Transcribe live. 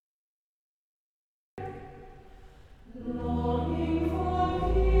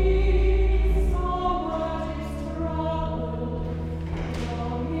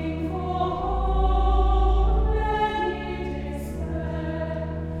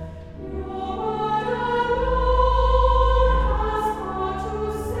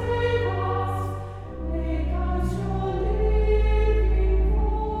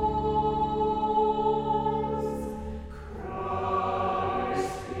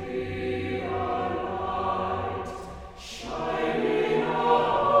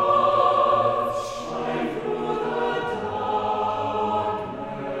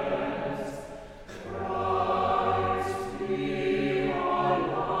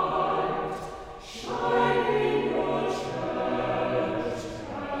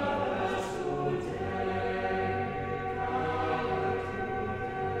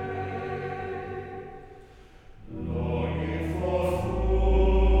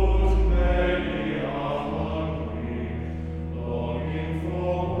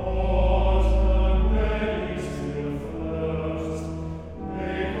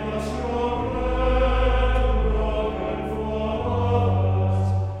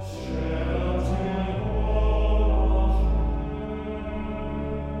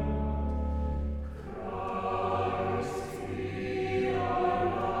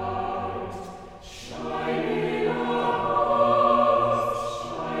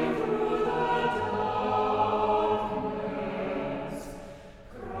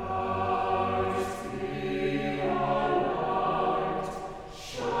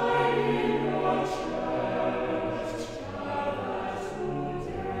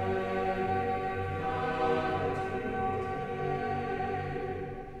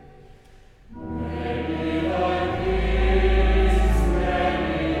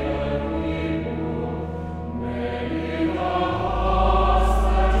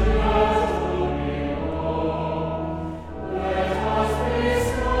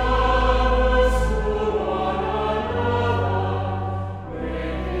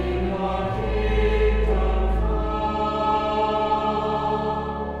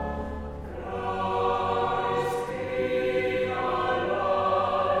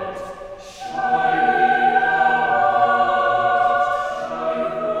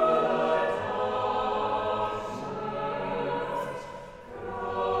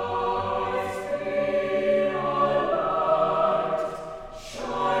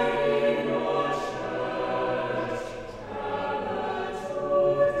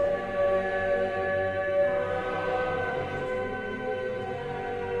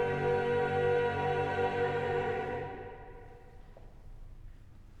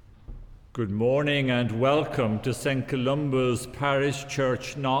Good morning and welcome to St. Columba's Parish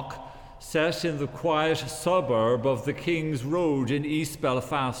Church Knock, set in the quiet suburb of the King's Road in East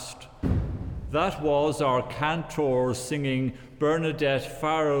Belfast. That was our cantor singing Bernadette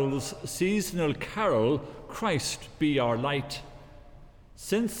Farrell's seasonal carol, Christ Be Our Light.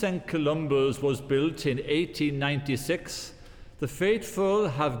 Since St. Columba's was built in 1896, the faithful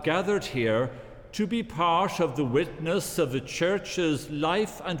have gathered here to be part of the witness of the Church's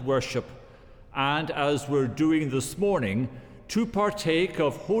life and worship, and as we're doing this morning, to partake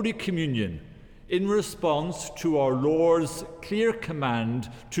of Holy Communion in response to our Lord's clear command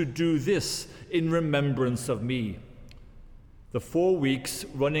to do this in remembrance of me. The 4 weeks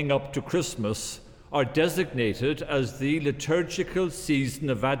running up to Christmas are designated as the liturgical season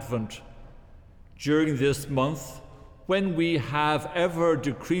of Advent. During this month, when we have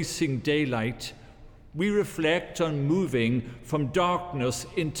ever-decreasing daylight, we reflect on moving from darkness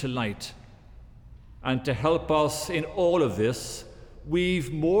into light. And to help us in all of this,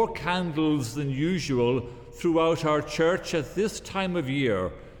 we've more candles than usual throughout our church at this time of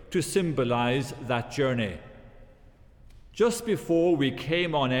year to symbolize that journey. Just before we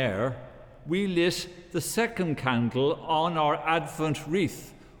came on air, we lit the second candle on our Advent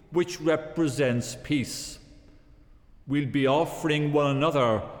wreath, which represents peace. We'll be offering one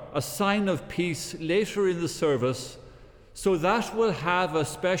another a sign of peace later in the service, so that will have a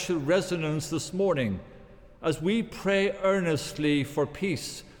special resonance this morning as we pray earnestly for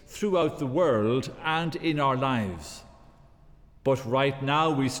peace throughout the world and in our lives. But right now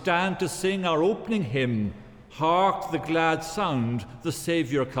we stand to sing our opening hymn, Hark the Glad Sound, the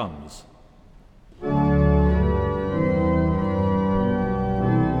Saviour Comes.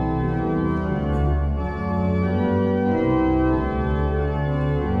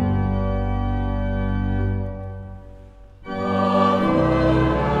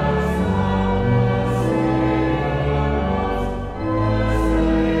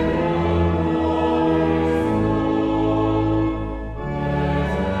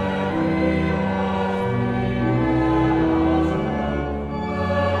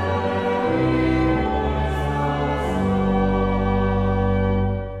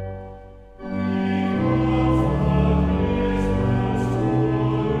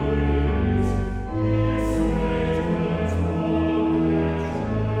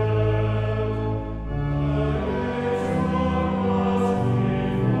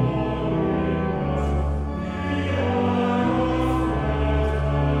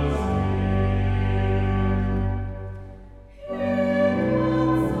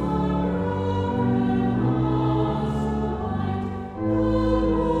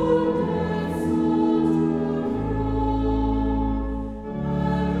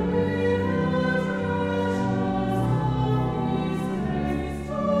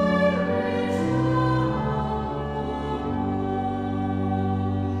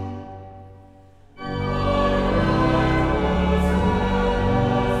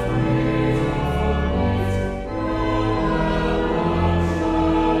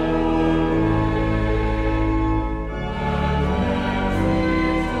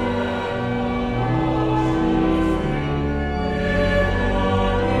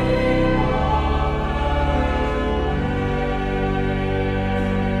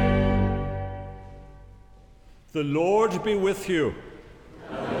 The Lord be with you.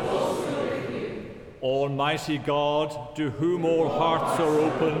 And also with you. Almighty God, to whom all hearts are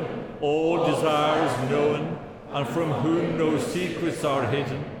open, all desires known, and from whom no secrets are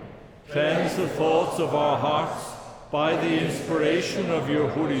hidden, cleanse the thoughts of our hearts by the inspiration of your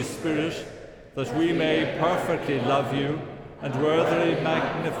Holy Spirit, that we may perfectly love you and worthily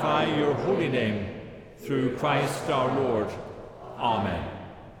magnify your holy name, through Christ our Lord. Amen.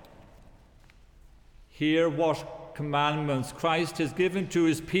 Hear what commandments Christ has given to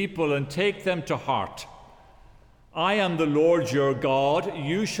his people and take them to heart. I am the Lord your God.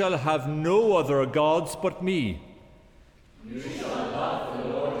 You shall have no other gods but me. You shall love the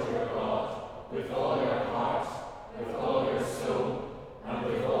Lord your God with all your heart, with all your soul, and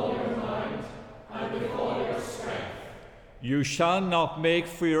with all your mind, and with all your strength. You shall not make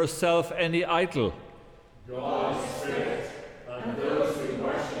for yourself any idol. God is spirit, and those who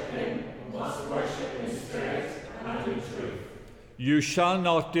worship him must worship in spirit and in truth. You shall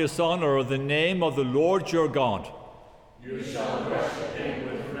not dishonor the name of the Lord your God. You shall worship him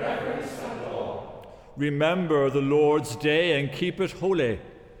with reverence and awe. Remember the Lord's day and keep it holy.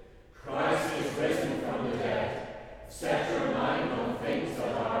 Christ is risen from the dead. Set your mind on things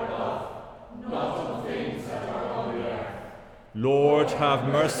that are above, not on things that are on the earth. Lord, have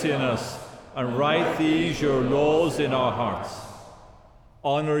mercy on us, and write these your laws in our hearts.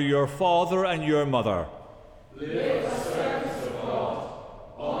 Honor your father and your mother. Live as servants of God.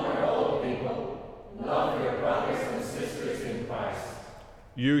 Honor all people. Love your brothers and sisters in Christ.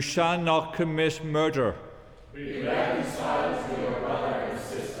 You shall not commit murder. Be reconciled to your brother and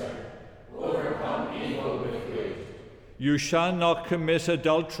sister. Overcome evil with good. You shall not commit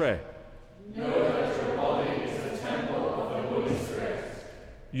adultery. Know that your body is a temple of the Holy Spirit.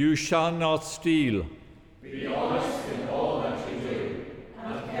 You shall not steal. Be honest in all that you do,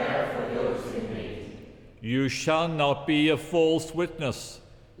 and care for those in need. You shall not be a false witness.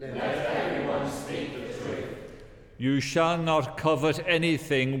 Let everyone speak the truth. You shall not covet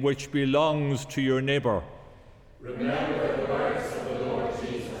anything which belongs to your neighbor. Remember the words of the Lord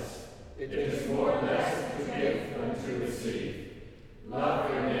Jesus. It is more blessed to give than to receive.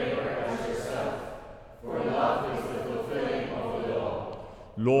 Love your neighbor as yourself, for love is the fulfilling of the law.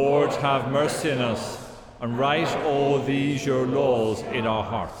 Lord, have mercy on us, and write all these your laws in our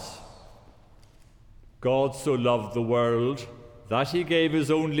hearts. God so loved the world that he gave his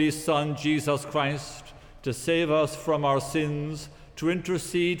only Son, Jesus Christ, to save us from our sins, to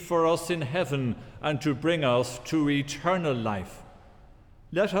intercede for us in heaven, and to bring us to eternal life.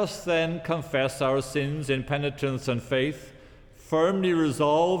 Let us then confess our sins in penitence and faith, firmly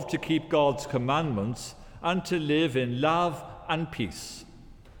resolved to keep God's commandments and to live in love and peace.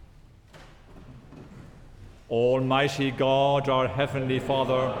 Almighty God, our Heavenly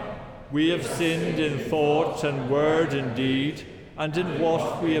Father, we have sinned in thought and word and deed, and in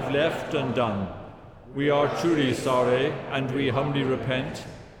what we have left undone. We are truly sorry, and we humbly repent.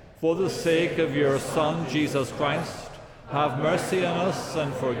 For the sake of your Son, Jesus Christ, have mercy on us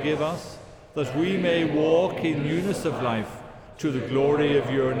and forgive us, that we may walk in newness of life, to the glory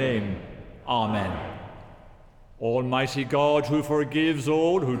of your name. Amen. Almighty God, who forgives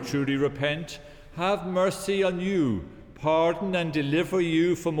all who truly repent, have mercy on you, pardon and deliver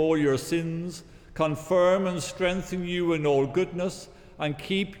you from all your sins, confirm and strengthen you in all goodness, and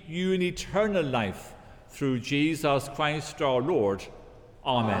keep you in eternal life, through Jesus Christ our Lord.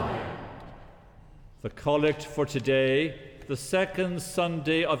 Amen. The collect for today, the second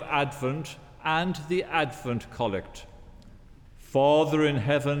Sunday of Advent, and the Advent Collect. Father in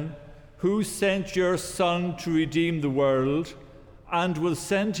heaven, who sent your Son to redeem the world, and will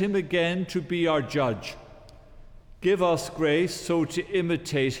send him again to be our judge, give us grace so to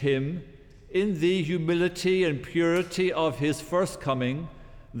imitate him in the humility and purity of his first coming,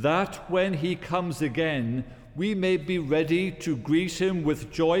 that when he comes again, we may be ready to greet him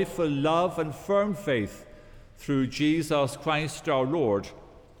with joyful love and firm faith, through Jesus Christ our Lord.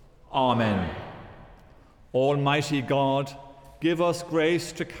 Amen. Almighty God, give us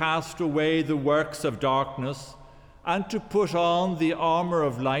grace to cast away the works of darkness and to put on the armor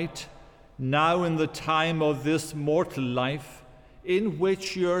of light, now in the time of this mortal life, in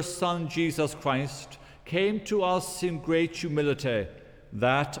which your Son Jesus Christ came to us in great humility,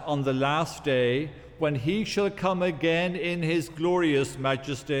 that on the last day, when he shall come again in his glorious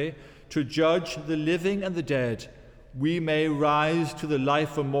majesty to judge the living and the dead, we may rise to the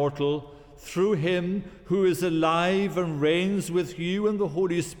life immortal through him who is alive and reigns with you in the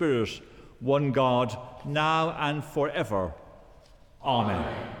Holy Spirit, one God, now and forever. Amen.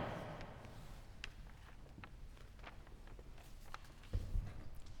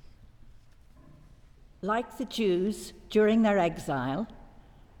 Like the Jews during their exile,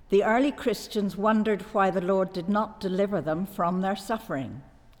 the early Christians wondered why the Lord did not deliver them from their suffering.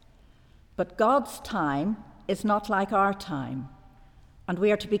 But God's time is not like our time, and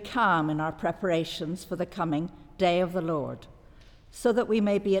we are to be calm in our preparations for the coming day of the Lord, so that we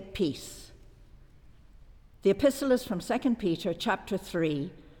may be at peace. The epistle is from 2 Peter chapter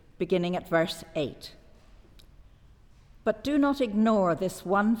 3, beginning at verse 8. But do not ignore this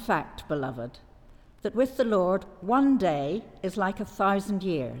one fact, beloved, that with the Lord 1 day is like 1,000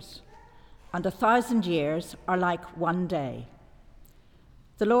 years, and 1,000 years are like 1 day.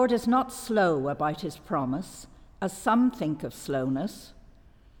 The Lord is not slow about his promise, as some think of slowness,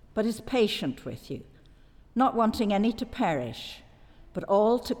 but is patient with you, not wanting any to perish, but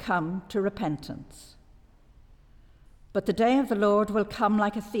all to come to repentance. But the day of the Lord will come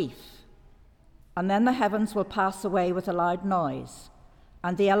like a thief, and then the heavens will pass away with a loud noise,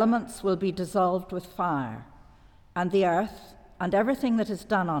 and the elements will be dissolved with fire, and the earth and everything that is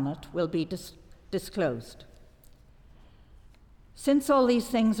done on it will be disclosed. Since all these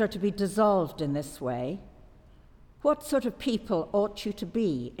things are to be dissolved in this way, what sort of people ought you to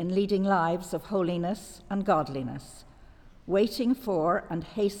be in leading lives of holiness and godliness, waiting for and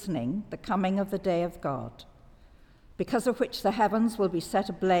hastening the coming of the day of God, because of which the heavens will be set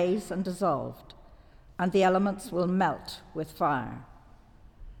ablaze and dissolved, and the elements will melt with fire?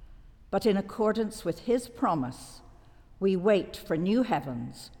 but in accordance with his promise, we wait for new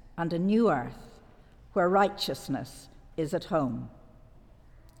heavens and a new earth, where righteousness is at home.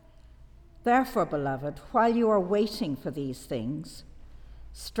 Therefore, beloved, while you are waiting for these things,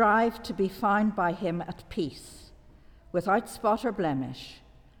 strive to be found by him at peace, without spot or blemish,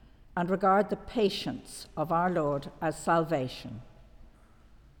 and regard the patience of our Lord as salvation.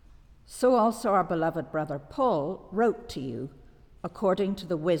 So also our beloved brother Paul wrote to you according to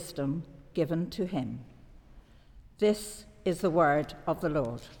the wisdom given to him. This is the word of the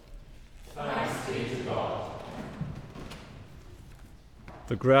Lord. Thanks be to God.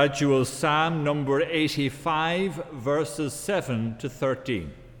 The gradual psalm number 85, verses 7 to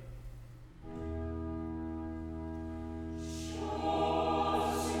 13.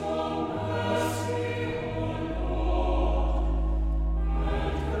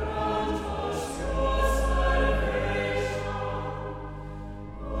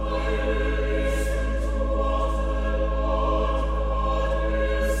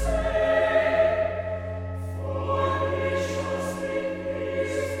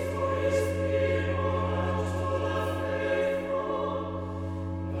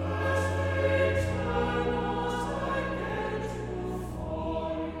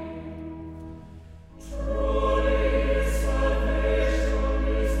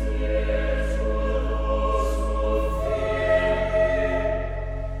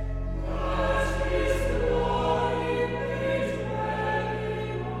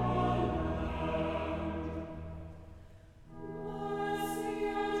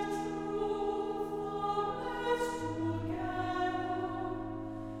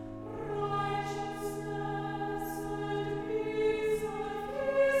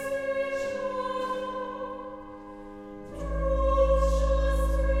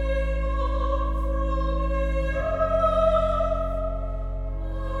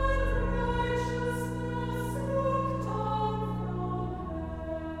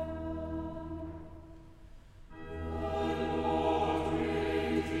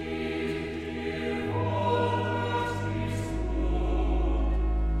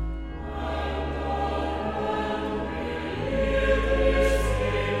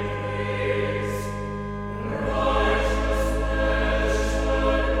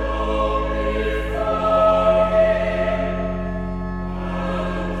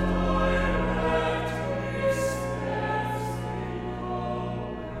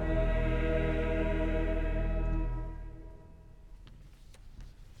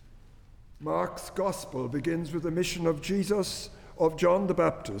 Mark's Gospel begins with the mission of Jesus, of John the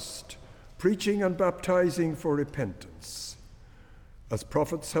Baptist, preaching and baptizing for repentance. As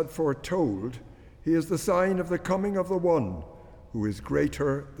prophets had foretold, he is the sign of the coming of the one who is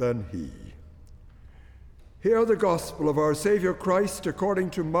greater than he. Hear the Gospel of our Saviour Christ according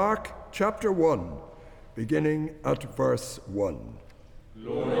to Mark chapter 1, beginning at verse 1.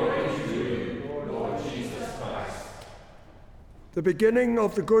 Glory to you, Lord Jesus Christ. The beginning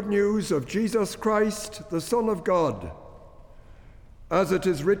of the good news of Jesus Christ, the Son of God. As it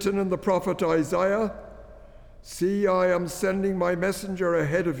is written in the prophet Isaiah, "See, I am sending my messenger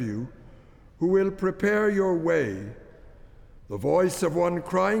ahead of you, who will prepare your way. The voice of one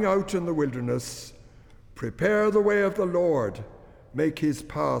crying out in the wilderness, prepare the way of the Lord, make his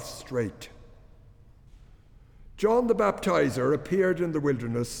path straight." John the Baptizer appeared in the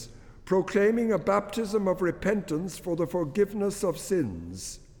wilderness, proclaiming a baptism of repentance for the forgiveness of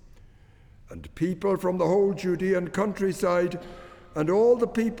sins. And people from the whole Judean countryside and all the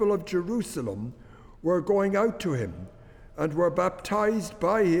people of Jerusalem were going out to him and were baptized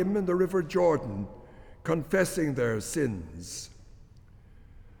by him in the river Jordan, confessing their sins.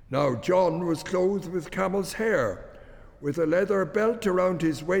 Now John was clothed with camel's hair, with a leather belt around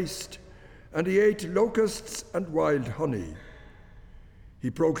his waist, and he ate locusts and wild honey. He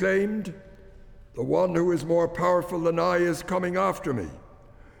proclaimed, "The one who is more powerful than I is coming after me.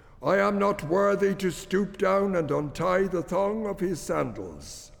 I am not worthy to stoop down and untie the thong of his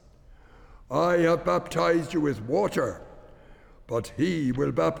sandals. I have baptized you with water, but he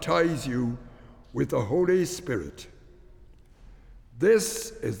will baptize you with the Holy Spirit." This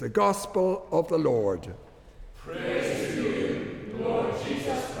is the gospel of the Lord. Praise to you, Lord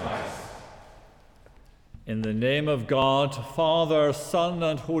Jesus Christ. In the name of God, Father, Son,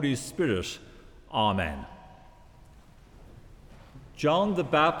 and Holy Spirit, Amen. John the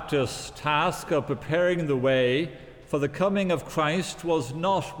Baptist's task of preparing the way for the coming of Christ was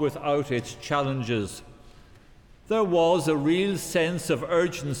not without its challenges. There was a real sense of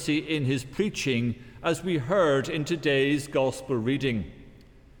urgency in his preaching, as we heard in today's Gospel reading.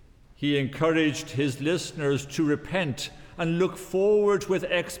 He encouraged his listeners to repent and look forward with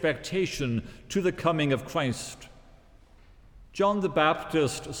expectation to the coming of Christ. John the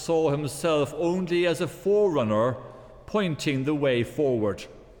Baptist saw himself only as a forerunner, pointing the way forward.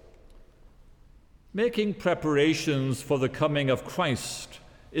 Making preparations for the coming of Christ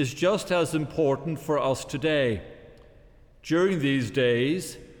is just as important for us today. During these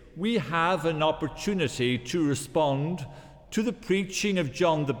days, we have an opportunity to respond to the preaching of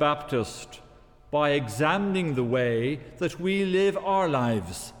John the Baptist by examining the way that we live our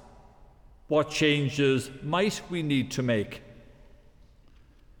lives. What changes might we need to make?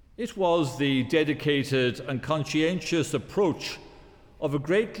 It was the dedicated and conscientious approach of a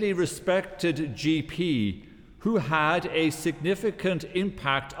greatly respected GP who had a significant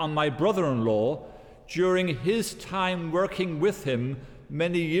impact on my brother-in-law during his time working with him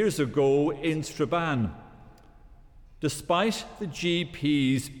many years ago in Strabane. Despite the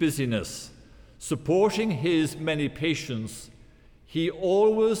GP's busyness, supporting his many patients, he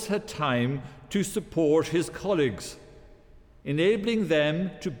always had time to support his colleagues, enabling them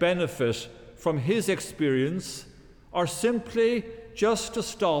to benefit from his experience or simply just to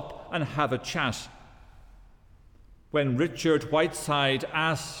stop and have a chat. When Richard Whiteside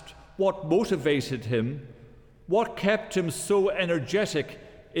asked what motivated him, what kept him so energetic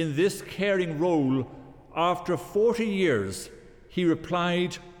in this caring role after 40 years, he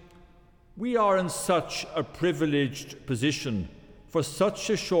replied, "We are in such a privileged position for such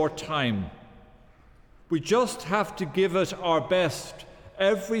a short time. We just have to give it our best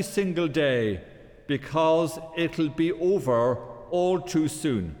every single day because it'll be over all too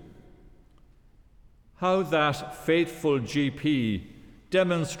soon." How that faithful GP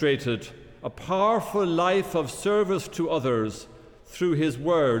demonstrated a powerful life of service to others through his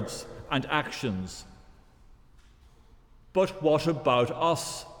words and actions. But what about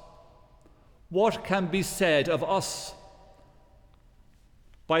us? What can be said of us?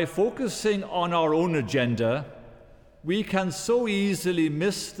 By focusing on our own agenda, we can so easily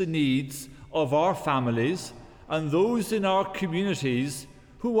miss the needs of our families and those in our communities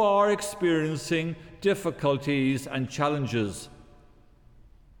who are experiencing difficulties and challenges.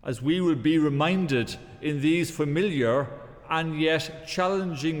 As we will be reminded in these familiar and yet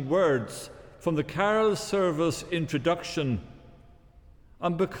challenging words from the carol service introduction,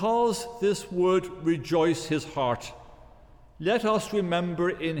 and because this would rejoice his heart, let us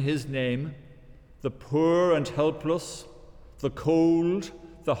remember in his name the poor and helpless, the cold,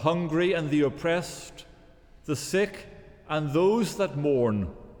 the hungry and the oppressed, the sick and those that mourn,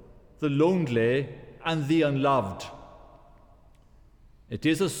 the lonely and the unloved. It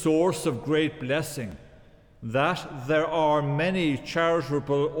is a source of great blessing that there are many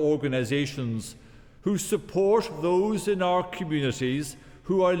charitable organizations who support those in our communities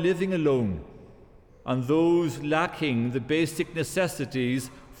who are living alone and those lacking the basic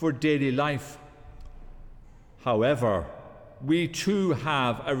necessities for daily life. However, we too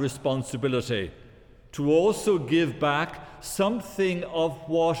have a responsibility to also give back something of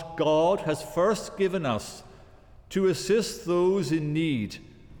what God has first given us to assist those in need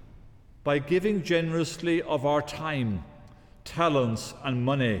by giving generously of our time, talents, and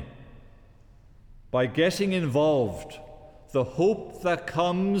money. By getting involved, the hope that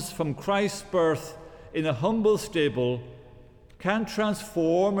comes from Christ's birth in a humble stable can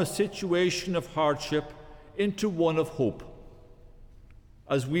transform a situation of hardship into one of hope.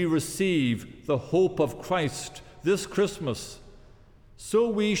 As we receive the hope of Christ this Christmas, so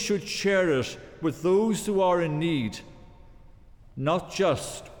we should share it with those who are in need, not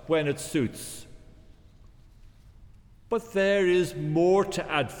just when it suits. But there is more to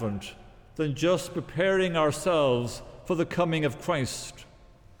Advent than just preparing ourselves for the coming of Christ,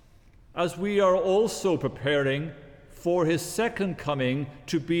 as we are also preparing for his second coming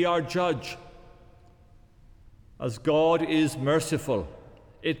to be our judge. As God is merciful,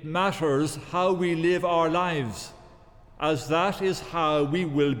 it matters how we live our lives, as that is how we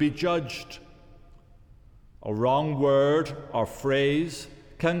will be judged. A wrong word or phrase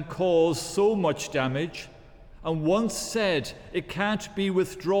can cause so much damage, and once said, it can't be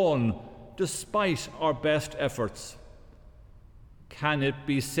withdrawn despite our best efforts. Can it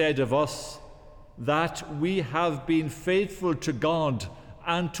be said of us that we have been faithful to God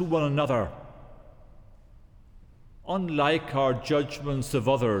and to one another? Unlike our judgments of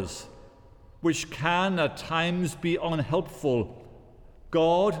others, which can at times be unhelpful,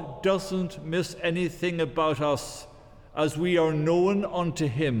 God doesn't miss anything about us as we are known unto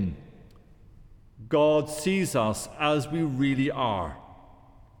him. God sees us as we really are.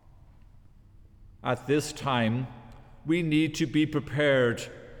 At this time, we need to be prepared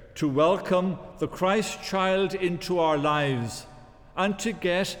to welcome the Christ child into our lives and to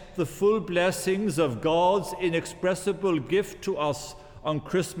get the full blessings of God's inexpressible gift to us on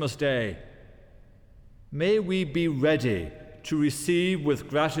Christmas Day. May we be ready to receive with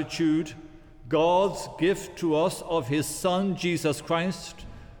gratitude God's gift to us of his Son, Jesus Christ,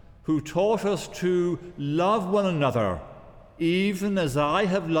 who taught us to love one another, even as I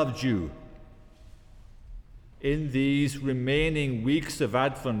have loved you. In these remaining weeks of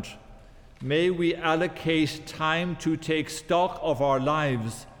Advent, may we allocate time to take stock of our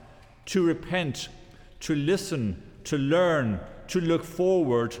lives, to repent, to listen, to learn, to look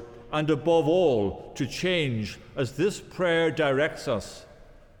forward, and above all, to change, as this prayer directs us.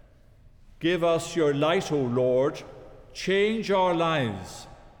 Give us your light, O Lord, change our lives,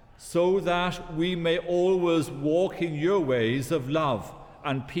 so that we may always walk in your ways of love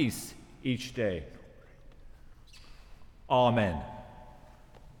and peace each day. Amen.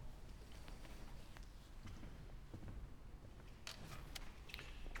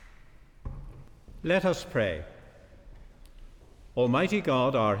 Let us pray. Almighty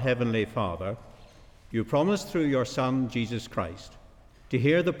God, our Heavenly Father, you promised through your Son, Jesus Christ, to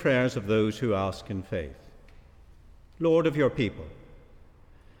hear the prayers of those who ask in faith. Lord of your people,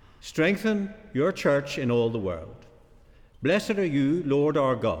 strengthen your church in all the world. Blessed are you, Lord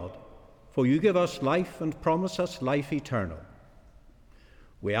our God, for you give us life and promise us life eternal.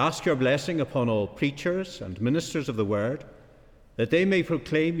 We ask your blessing upon all preachers and ministers of the word, that they may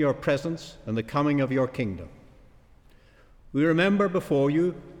proclaim your presence and the coming of your kingdom. We remember before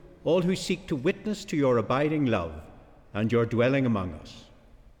you all who seek to witness to your abiding love and your dwelling among us.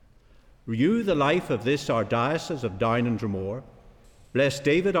 Renew the life of this our diocese of Down and Dromore. Bless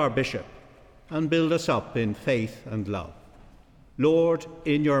David our bishop, and build us up in faith and love. Lord,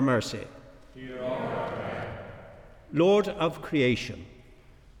 in your mercy. Hear our prayer. Lord of creation,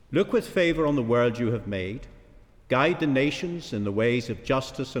 look with favour on the world you have made, guide the nations in the ways of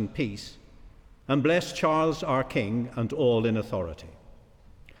justice and peace, and bless Charles our King and all in authority.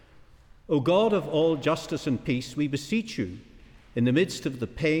 O God of all justice and peace, we beseech you, in the midst of the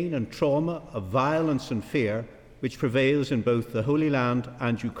pain and trauma of violence and fear which prevails in both the Holy Land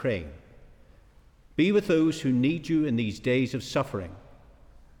and Ukraine, be with those who need you in these days of suffering.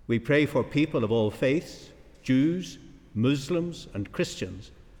 We pray for people of all faiths, Jews, Muslims, and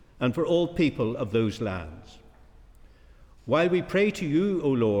Christians, and for all people of those lands. While we pray to you, O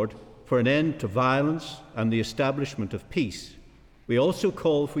Lord, for an end to violence and the establishment of peace, we also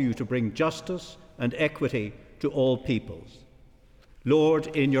call for you to bring justice and equity to all peoples. Lord,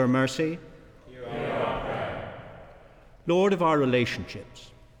 in your mercy, hear our prayer. Lord of our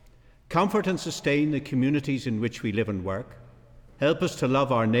relationships, comfort and sustain the communities in which we live and work. Help us to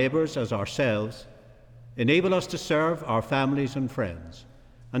love our neighbours as ourselves. Enable us to serve our families and friends,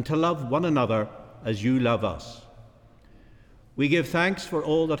 and to love one another as you love us. We give thanks for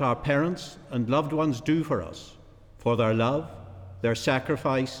all that our parents and loved ones do for us, for their love, their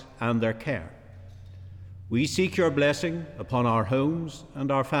sacrifice, and their care. We seek your blessing upon our homes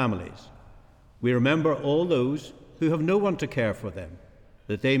and our families. We remember all those who have no one to care for them,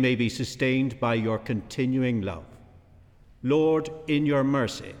 that they may be sustained by your continuing love. Lord, in your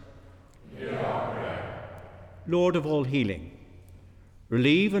mercy, hear our prayer. Lord of all healing,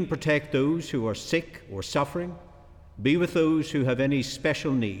 relieve and protect those who are sick or suffering. Be with those who have any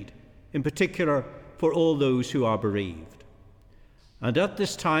special need, in particular for all those who are bereaved. And at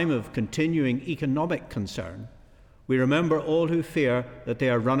this time of continuing economic concern, we remember all who fear that they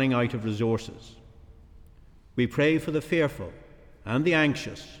are running out of resources. We pray for the fearful and the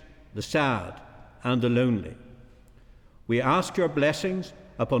anxious, the sad and the lonely. We ask your blessings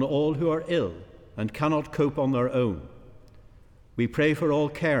upon all who are ill and cannot cope on their own. We pray for all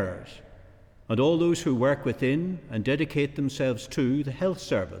carers and all those who work within and dedicate themselves to the health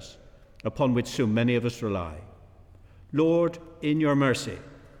service upon which so many of us rely. Lord, in your mercy,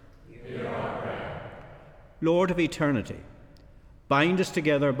 hear our prayer. Lord of eternity, bind us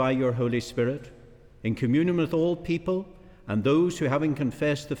together by your Holy Spirit in communion with all people and those who, having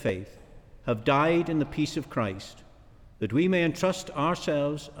confessed the faith, have died in the peace of Christ, that we may entrust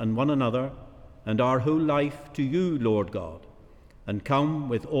ourselves and one another and our whole life to you, Lord God, and come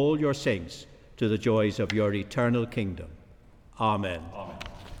with all your saints to the joys of your eternal kingdom. Amen. Amen.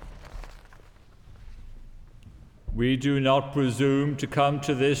 We do not presume to come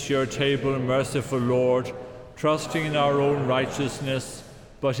to this your table, merciful Lord, trusting in our own righteousness,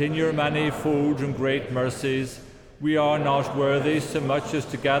 but in your manifold and great mercies. We are not worthy so much as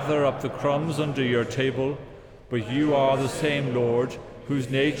to gather up the crumbs under your table, but you are the same Lord, whose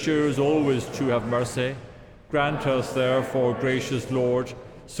nature is always to have mercy. Grant us, therefore, gracious Lord,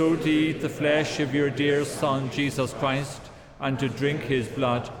 so to eat the flesh of your dear Son, Jesus Christ, and to drink his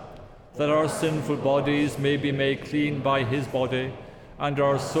blood, that our sinful bodies may be made clean by his body, and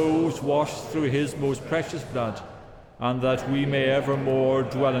our souls washed through his most precious blood, and that we may evermore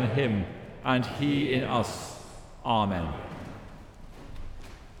dwell in him, and he in us. Amen.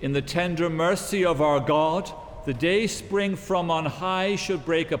 In the tender mercy of our God, the day spring from on high shall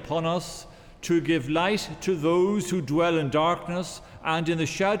break upon us, to give light to those who dwell in darkness and in the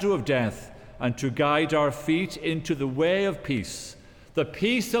shadow of death, and to guide our feet into the way of peace. The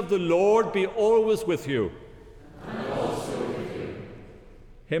peace of the Lord be always with you. And also with you.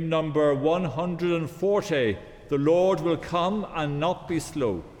 Hymn number 140, The Lord Will Come and Not Be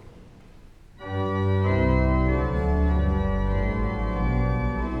Slow.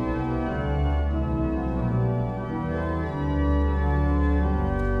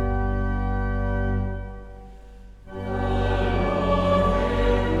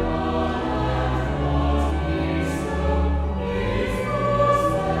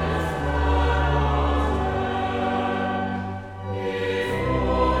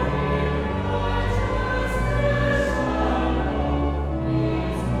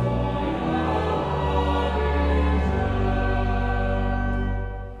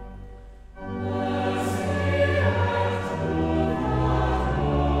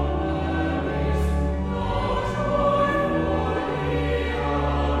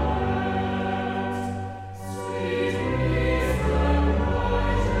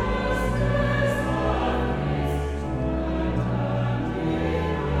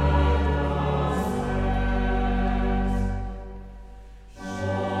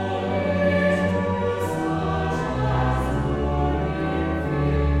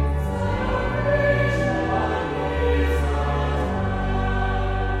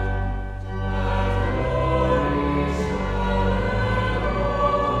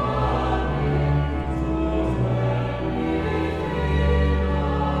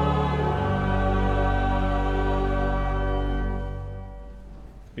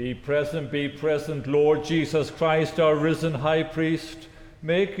 Be present, Lord Jesus Christ, our risen high priest.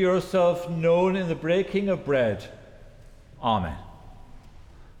 Make yourself known in the breaking of bread. Amen.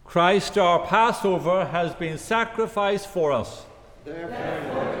 Christ, our Passover, has been sacrificed for us. Therefore,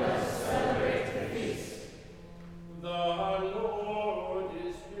 let us celebrate the feast. The Lord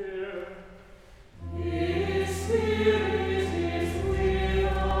is here. His Spirit is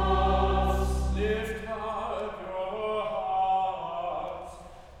with us. Lift up your hearts.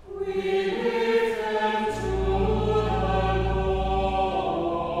 We lift them to the Lord.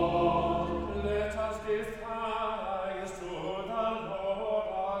 Let us give thanks to the Lord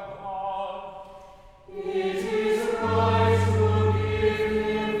our God. It is right to give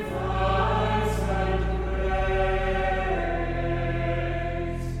him thanks and praise.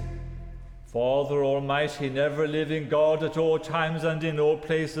 Father Almighty, never living God, at all times and in all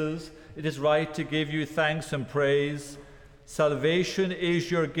places, it is right to give you thanks and praise. Salvation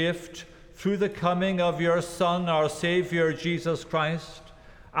is your gift through the coming of your Son, our Saviour, Jesus Christ,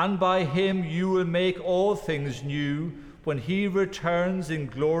 and by him you will make all things new when he returns in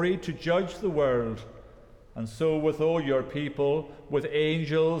glory to judge the world. And so with all your people, with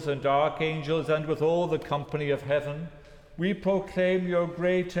angels and archangels, and with all the company of heaven, we proclaim your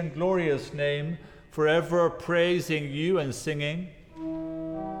great and glorious name, forever praising you and singing.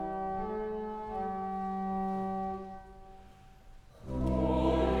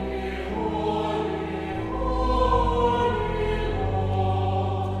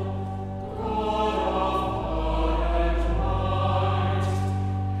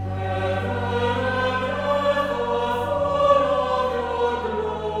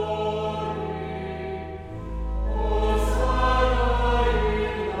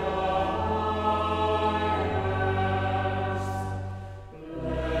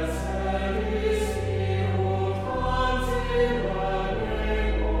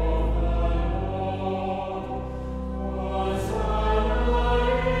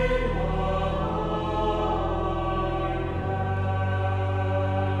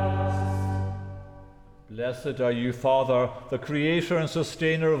 Blessed are you, Father, the creator and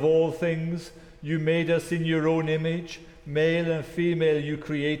sustainer of all things. You made us in your own image. Male and female you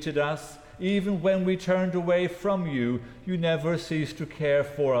created us. Even when we turned away from you, you never ceased to care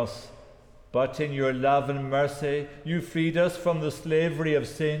for us. But in your love and mercy, you freed us from the slavery of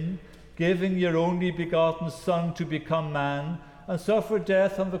sin, giving your only begotten Son to become man and suffer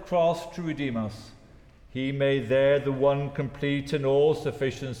death on the cross to redeem us. He made there the one complete and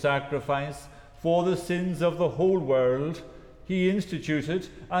all-sufficient sacrifice for the sins of the whole world. He instituted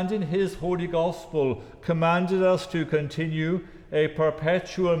and in his holy gospel commanded us to continue, a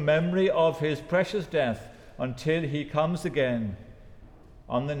perpetual memory of his precious death until he comes again.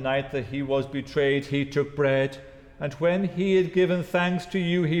 On the night that he was betrayed, he took bread, and when he had given thanks to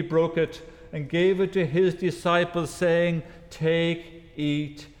you, he broke it and gave it to his disciples, saying, "Take,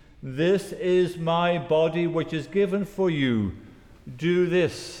 eat. This is my body, which is given for you. Do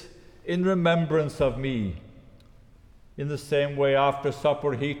this in remembrance of me." In the same way, after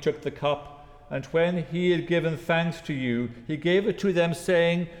supper, he took the cup, and when he had given thanks to you, he gave it to them,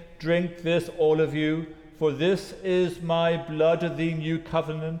 saying, "Drink this, all of you, for this is my blood of the new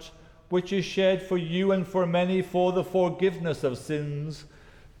covenant, which is shed for you and for many for the forgiveness of sins.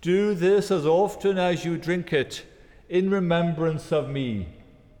 Do this as often as you drink it, in remembrance of me."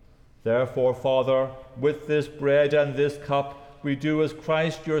 Therefore, Father, with this bread and this cup, we do as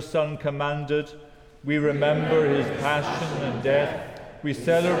Christ your Son commanded. We remember his passion and death. We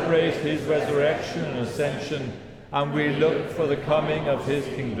celebrate his resurrection and ascension, and we look for the coming of his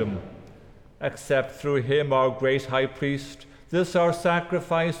kingdom. Accept through him, our great high priest, this our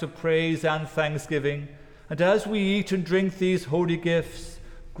sacrifice of praise and thanksgiving. And as we eat and drink these holy gifts,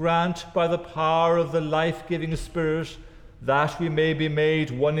 grant by the power of the life-giving Spirit that we may be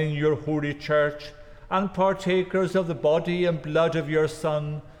made one in your holy church and partakers of the body and blood of your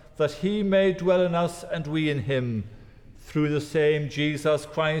Son, that he may dwell in us and we in him, through the same Jesus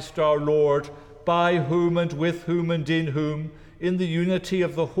Christ our Lord, by whom and with whom and in whom, in the unity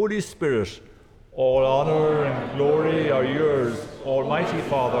of the Holy Spirit, all honor and glory are yours, Almighty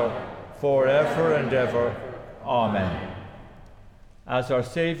Father, forever and ever. Amen. As our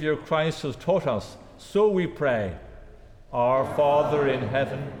Saviour Christ has taught us, so we pray. Our Father in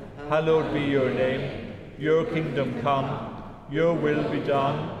heaven, hallowed be your name. Your kingdom come. Your will be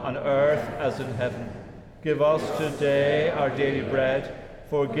done on earth as in heaven. Give us today our daily bread.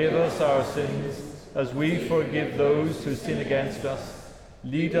 Forgive us our sins, as we forgive those who sin against us.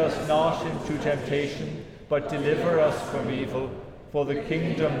 Lead us not into temptation, but deliver us from evil. For the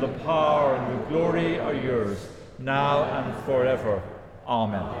kingdom, the power, and the glory are yours, now and forever.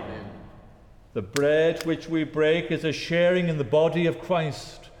 Amen. The bread which we break is a sharing in the body of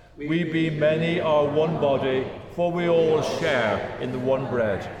Christ. We being many are one body, for we all share in the one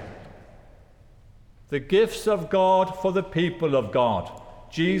bread. The gifts of God for the people of God.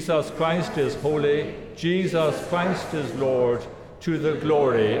 Jesus Christ is holy. Jesus Christ is Lord, to the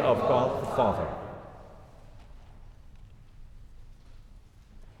glory of God the Father.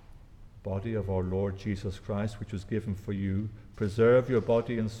 Body of our Lord Jesus Christ, which was given for you, preserve your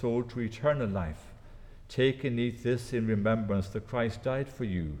body and soul to eternal life. Take and eat this in remembrance that Christ died for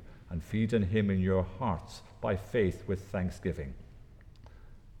you, and feed on him in your hearts by faith with thanksgiving.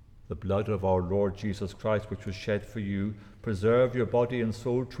 The blood of our Lord Jesus Christ, which was shed for you, preserve your body and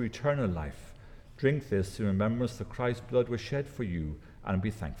soul to eternal life. Drink this in remembrance that Christ's blood was shed for you, and be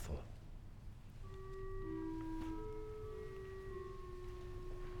thankful.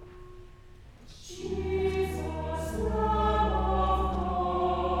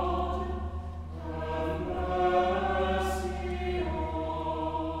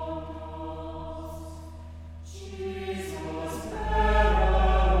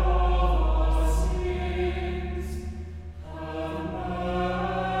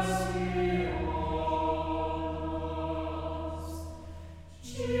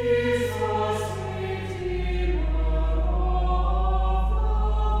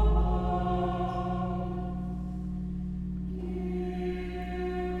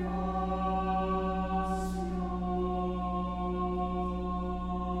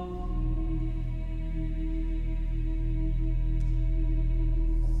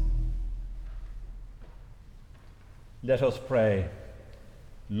 Let us pray.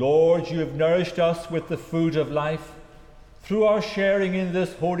 Lord, you have nourished us with the food of life. Through our sharing in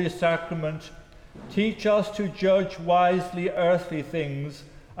this holy sacrament, teach us to judge wisely earthly things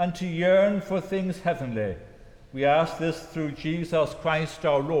and to yearn for things heavenly. We ask this through Jesus Christ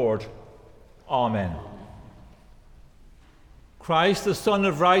our Lord. Amen. Christ, the Son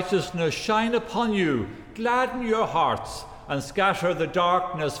of righteousness, shine upon you, gladden your hearts, and scatter the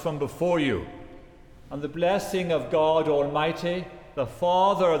darkness from before you. And the blessing of God Almighty, the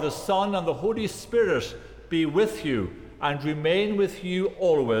Father, the Son, and the Holy Spirit be with you and remain with you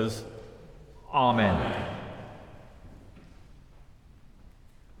always. Amen.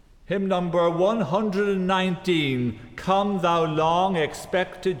 Hymn number 119, Come Thou Long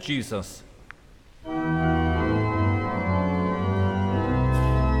Expected Jesus.